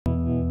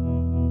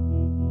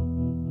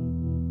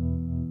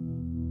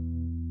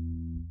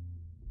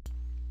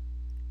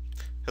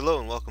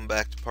welcome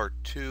back to part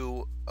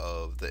 2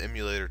 of the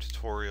emulator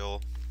tutorial.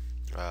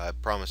 I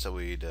promised that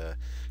we'd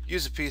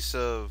use a piece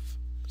of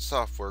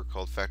software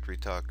called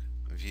FactoryTalk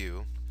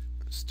View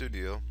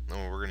Studio,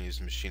 and we're going to use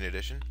Machine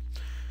Edition.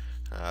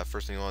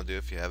 First thing you want to do,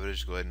 if you have it,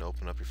 is go ahead and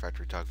open up your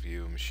FactoryTalk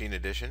View Machine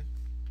Edition.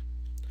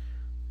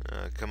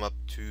 Come up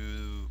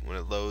to, when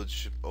it loads,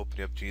 should open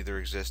you up to either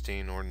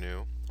existing or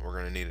new. We're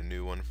going to need a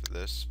new one for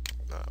this.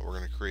 We're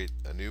going to create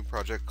a new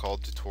project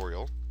called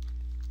Tutorial.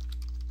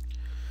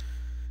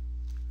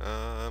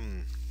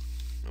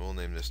 We'll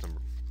name this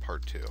number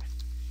part 2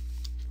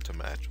 to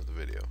match with the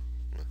video.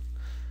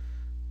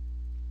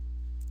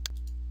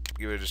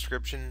 Give it a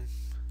description.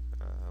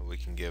 We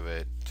can give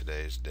it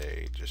today's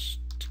date just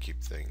to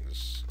keep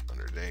things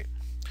under date.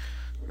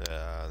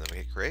 Then we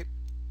hit create.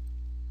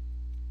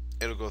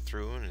 It'll go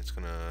through and it's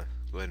gonna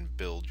go ahead and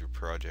build your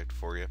project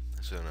for you.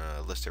 It's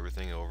gonna list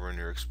everything over in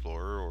your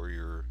Explorer or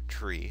your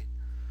tree.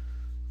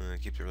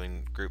 Keep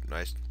everything grouped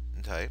nice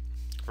and tight.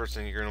 First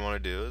thing you're going to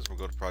want to do is we'll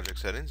go to project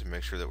settings and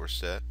make sure that we're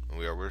set.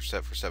 We're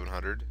set for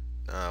 700,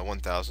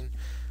 1000.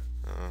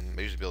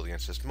 I usually build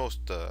against this.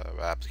 Most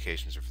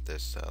applications are for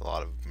this. A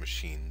lot of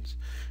machines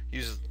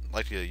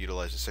like to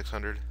utilize the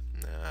 600.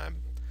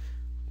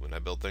 When I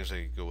build things,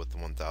 I go with the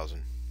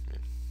 1000.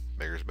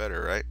 Bigger is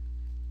better, right?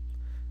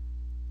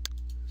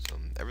 So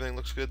everything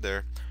looks good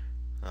there.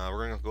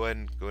 We're going to go ahead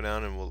and go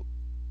down and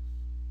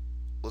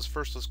let's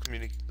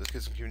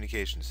get some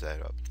communication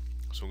set up.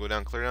 So we'll go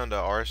down, clear down to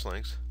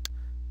Rslogix.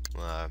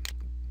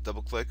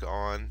 Double click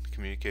on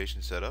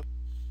communication setup.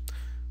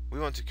 We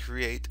want to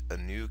create a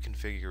new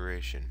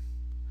configuration.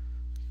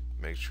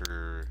 Make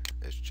sure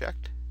it's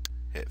checked.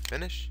 Hit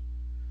finish.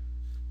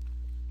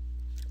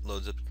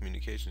 Loads up the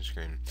communication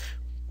screen.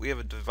 We have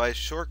a device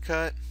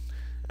shortcut,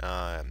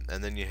 and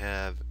then you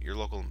have your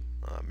local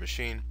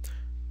machine,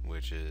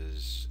 which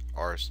is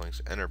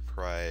Rslogix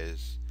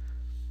Enterprise.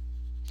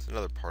 It's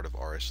another part of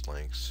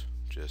Rslogix,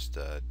 just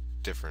a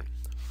different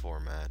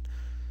format.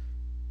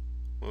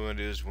 What we want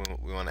to do is we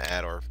want to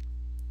add our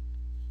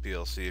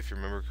PLC. If you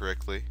remember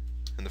correctly,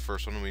 in the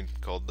first one we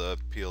called the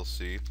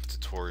PLC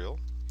tutorial.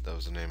 That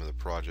was the name of the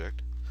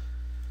project.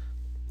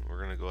 We're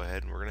going to go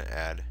ahead and we're going to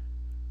add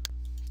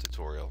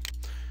tutorial.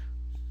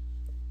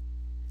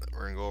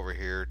 We're going to go over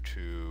here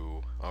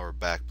to our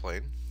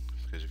backplane,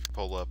 because if you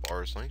pull up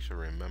Rslogix, you'll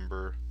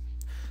remember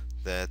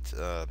that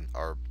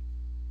our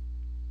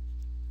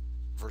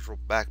virtual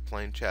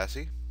backplane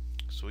chassis.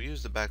 So we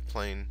use the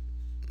backplane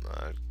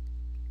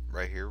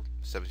right here,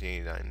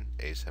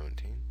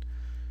 1789A17.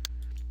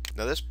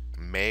 Now this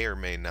may or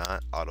may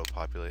not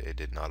auto-populate. It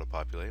didn't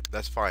auto-populate.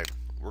 That's fine.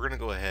 We're going to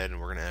go ahead and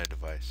we're going to add a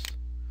device.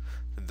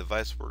 The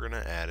device we're going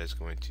to add is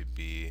going to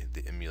be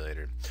the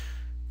emulator.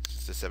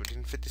 It's the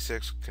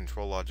 1756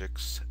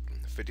 Rslogix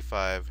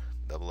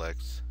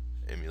 55XX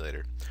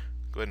emulator.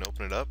 Go ahead and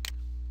open it up.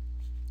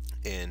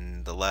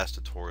 In the last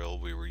tutorial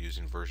we were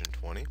using version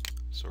 20,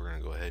 so we're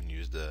going to go ahead and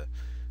use the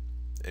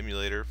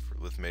emulator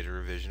with major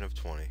revision of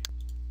 20.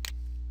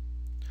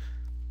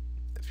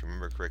 If you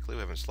remember correctly,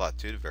 we have in slot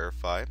 2 to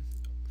verify.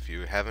 If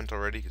you haven't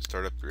already, you can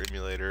start up your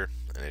emulator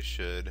and it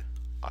should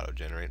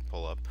auto-generate and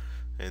pull up,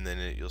 and then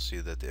you'll see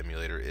that the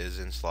emulator is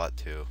in slot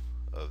 2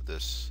 of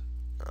this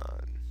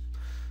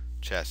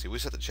chassis. We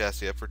set the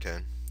chassis up for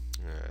 10,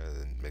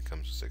 then it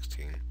comes to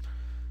 16.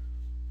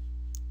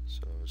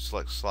 So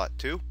select slot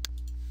 2,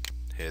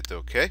 hit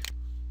OK.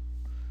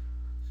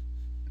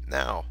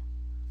 Now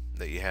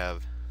that you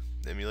have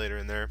the emulator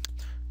in there,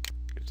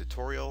 your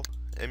tutorial,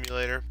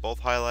 emulator,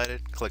 both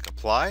highlighted, click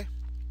apply,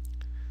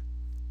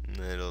 and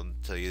it'll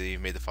tell you that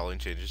you've made the following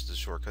changes to the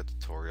shortcut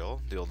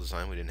tutorial. The old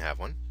design, we didn't have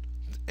one,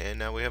 and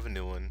now we have a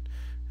new one,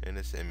 and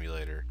it's the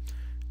emulator.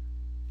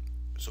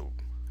 So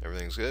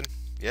everything's good?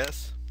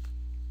 Yes.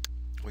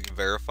 We can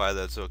verify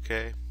that's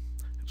okay.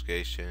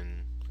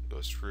 Application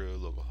goes through,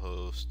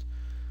 localhost,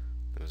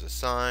 there's a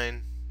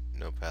sign,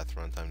 no path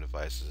runtime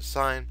device is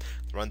assigned.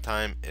 The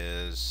runtime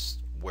is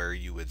where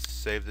you would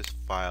save this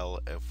file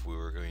if we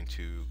were going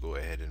to go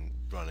ahead and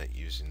run it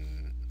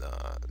using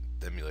the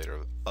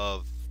emulator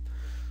of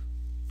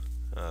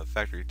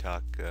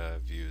FactoryTalk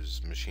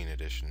View's Machine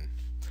Edition.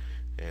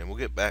 And we'll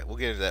get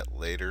into that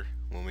later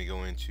when we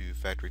go into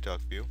FactoryTalk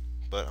View.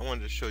 But I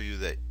wanted to show you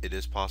that it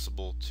is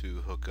possible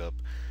to hook up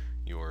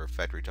your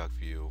FactoryTalk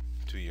View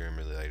to your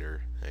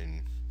emulator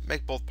and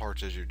make both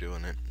parts as you're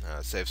doing it.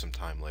 Save some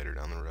time later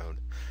down the road.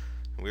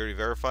 We already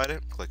verified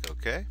it. Click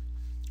OK.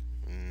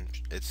 And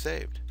it's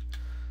saved.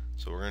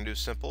 So we're going to do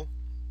simple.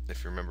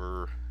 If you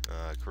remember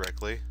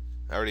correctly,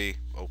 I already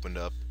opened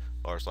up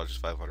Rslogix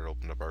 500,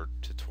 opened up our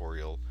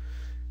tutorial,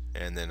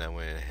 and then I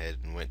went ahead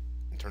and went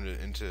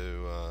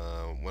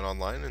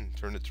online and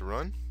turned it to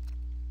run.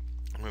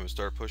 We have a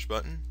start push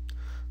button,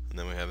 and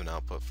then we have an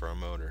output for our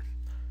motor.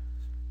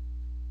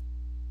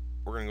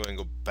 We're going to go ahead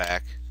and go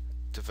back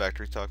to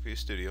FactoryTalk View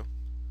Studio.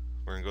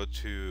 We're going to go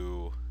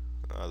to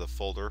the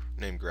folder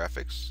named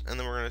graphics, and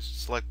then we're going to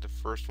select the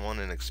first one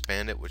and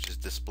expand it, which is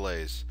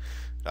displays.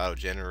 It auto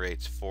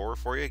generates 4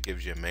 for you. It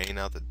gives you a main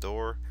out the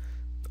door,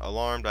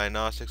 alarm,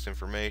 diagnostics,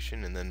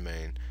 information, and then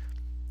main.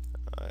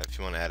 If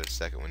you want to add a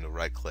second window,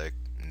 right click,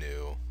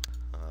 new.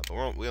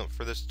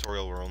 For this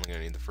tutorial, we're only going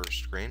to need the first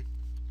screen.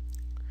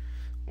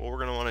 What we're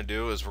going to want to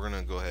do is we're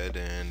going to go ahead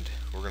and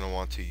we're going to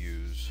want to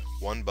use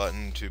one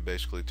button to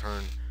basically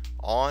turn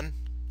on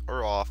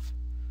or off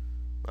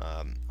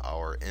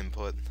our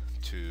input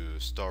to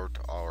start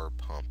our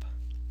pump.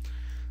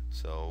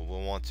 So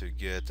we'll want to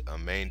get a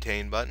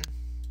maintain button,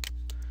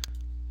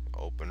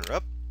 open her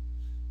up,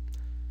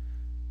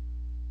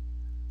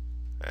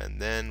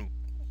 and then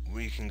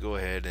we can go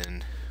ahead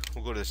and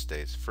we'll go to the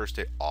states. First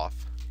state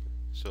off.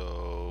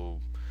 So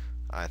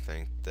I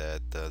think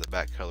that the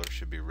back color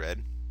should be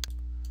red.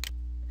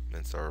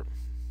 That's or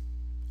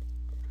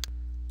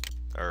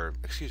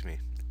excuse me,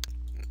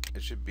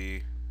 it should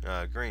be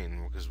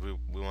green, because we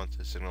want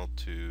the signal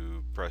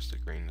to press the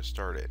green to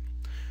start it.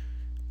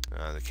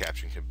 The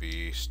caption could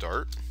be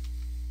start,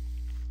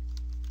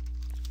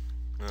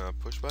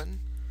 push button,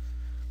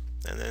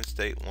 and then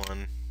state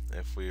 1.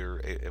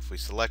 If we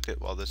select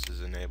it while this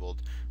is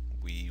enabled,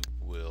 we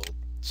will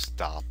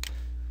stop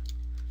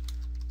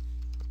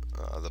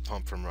the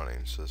pump from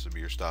running. So this would be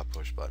your stop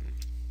push button.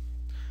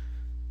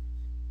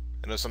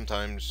 I know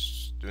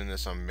sometimes doing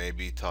this I may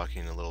be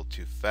talking a little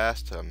too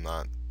fast. I'm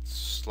not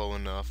slow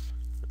enough.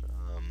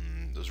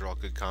 Those are all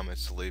good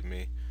comments to leave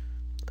me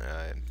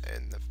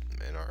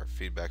in our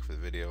feedback for the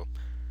video.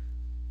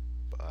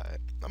 But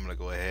I'm going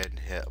to go ahead and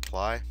hit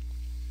apply.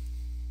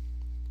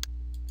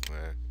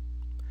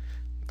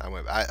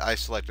 I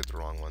selected the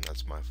wrong one.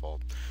 That's my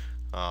fault.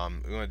 We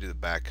want to do the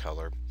back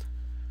color.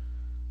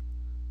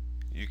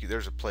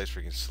 There's a place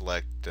where you can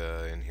select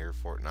in here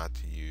for it not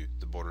to use.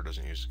 The border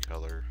doesn't use the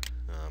color.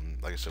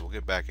 Like I said, we'll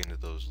get back into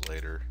those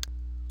later.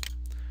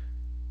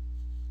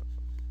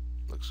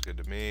 Looks good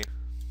to me.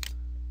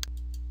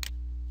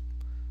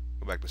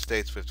 Go back to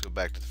states. We have to go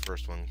back to the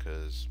first one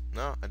because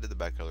no, I did the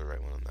back color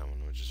right one on that one,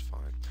 which is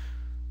fine.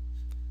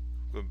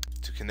 Go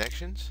to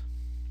connections.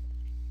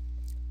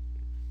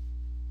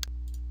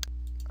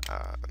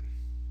 I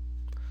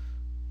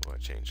want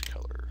to change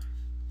color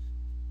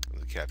of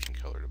the caption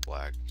color to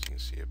black so you can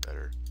see it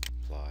better.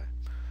 Apply.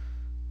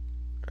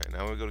 Alright,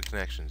 now we go to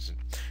connections.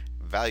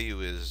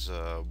 Value is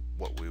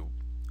what we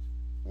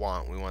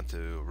want. We want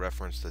to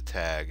reference the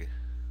tag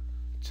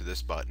to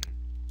this button.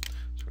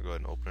 So we'll go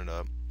ahead and open it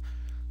up.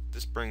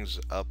 This brings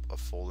up a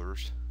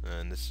folders,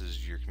 and this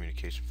is your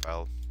communication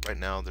file. Right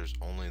now there's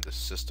only the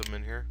system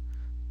in here,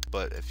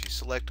 but if you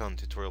select on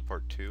tutorial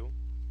part 2,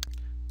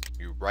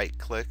 you right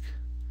click,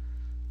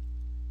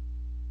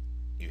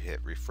 you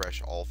hit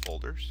refresh all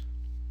folders.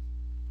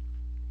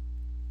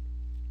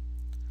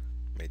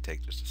 May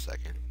take just a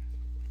second.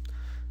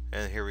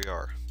 And here we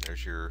are.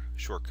 There's your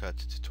shortcut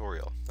to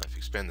tutorial. Now if you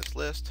expand this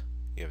list,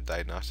 you have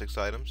diagnostics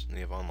items and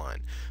you have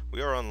online.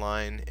 We are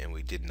online and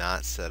we did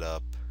not set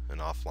up an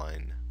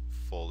offline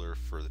folder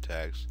for the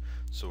tags,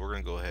 so we're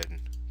going to go ahead and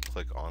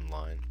click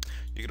online.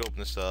 You can open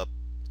this up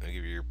and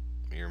give you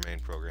your main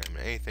program and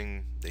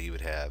anything that you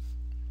would have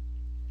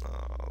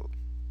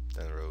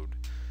down the road.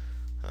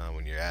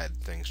 When you add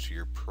things to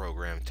your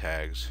program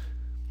tags,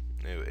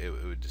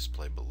 it would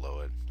display below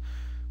it.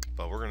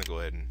 But we're going to go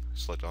ahead and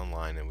select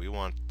online, and we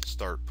want the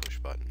start push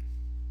button.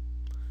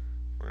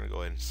 We're going to go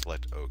ahead and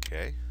select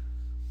OK,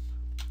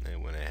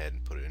 and went ahead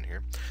and put it in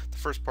here. The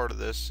first part of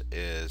this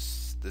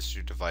is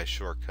your device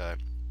shortcut.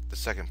 The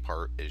second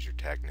part is your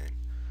tag name,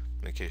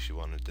 in case you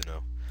wanted to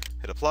know.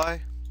 Hit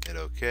apply, hit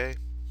OK.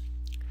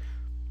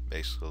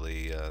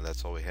 Basically,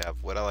 that's all we have.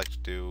 What I like to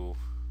do,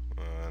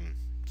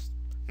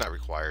 not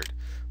required,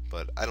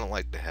 but I don't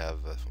like to have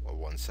a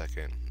 1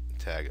 second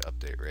tag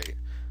update rate.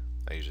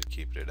 I usually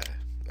keep it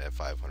at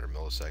 500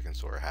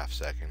 milliseconds or a half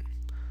second.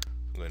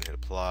 Go ahead and hit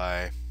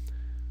apply.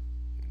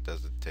 It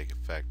doesn't take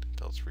effect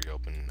until it's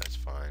reopened. That's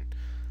fine.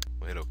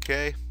 We'll hit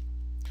OK.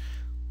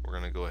 We're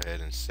going to go ahead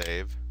and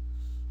save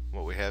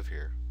what we have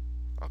here.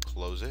 I'll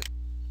close it.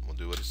 We'll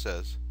do what it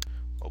says.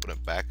 Open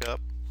it back up,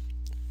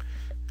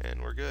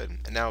 and we're good.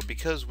 And now,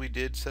 because we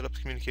did set up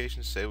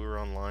communications, say we were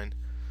online,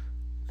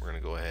 we're going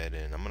to go ahead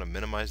and I'm going to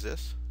minimize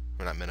this.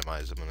 Or not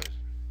minimize, I'm going to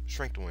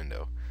shrink the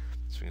window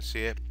so we can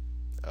see it.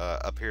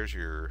 Up here's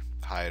your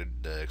hide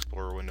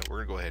Explorer window.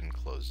 We're going to go ahead and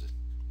close it.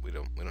 We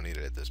don't need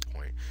it at this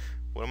point.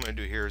 What I'm going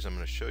to do here is I'm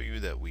going to show you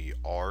that we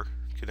are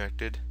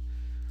connected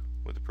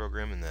with the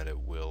program and that it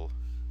will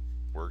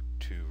work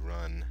to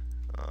run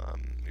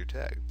your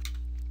tag.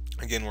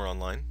 Again, we're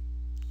online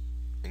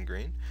in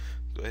green.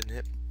 Go ahead and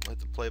hit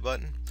the play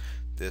button.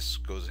 This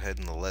goes ahead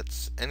and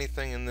lets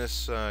anything in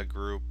this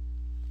group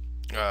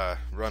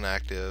run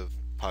active,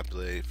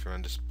 populate,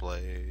 run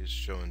displays,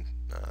 showing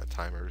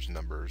timers,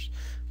 numbers,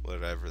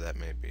 whatever that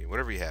may be,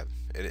 whatever you have.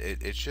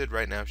 It should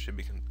right now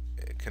be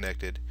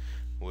connected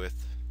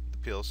with the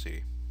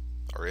PLC,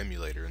 or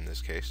emulator in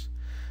this case.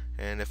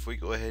 And if we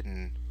go ahead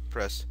and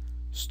press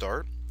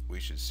start, we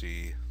should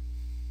see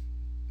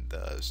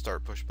the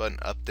start push button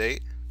update,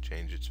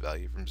 change its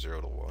value from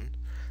 0 to 1,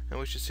 and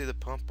we should see the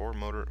pump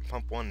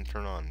 1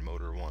 turn on,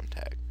 motor 1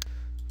 tag.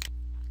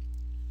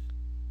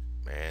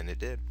 And it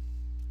did.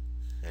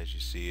 As you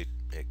see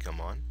it come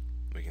on.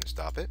 We can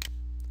stop it.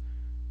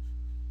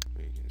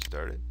 We can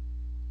start it.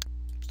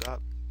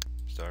 Stop.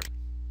 Start.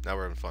 Now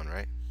we're having fun,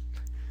 right?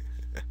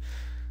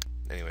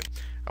 Anyway,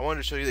 I wanted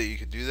to show you that you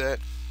could do that.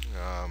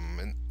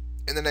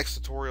 In the next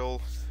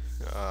tutorial,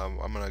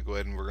 I'm going to go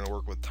ahead and we're going to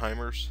work with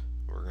timers.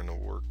 We're going to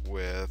work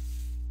with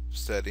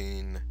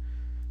setting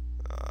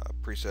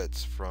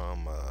presets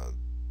from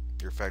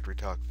your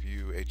FactoryTalk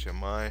View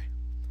HMI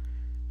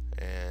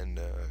and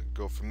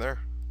go from there.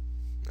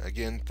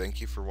 Again,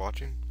 thank you for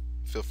watching.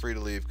 Feel free to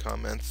leave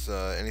comments,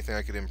 anything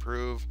I could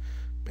improve,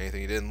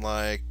 anything you didn't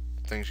like,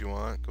 things you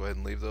want, go ahead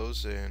and leave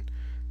those, and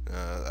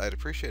I'd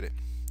appreciate it.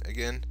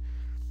 Again,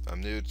 I'm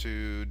new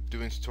to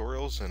doing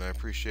tutorials, and I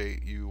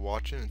appreciate you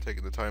watching and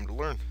taking the time to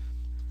learn.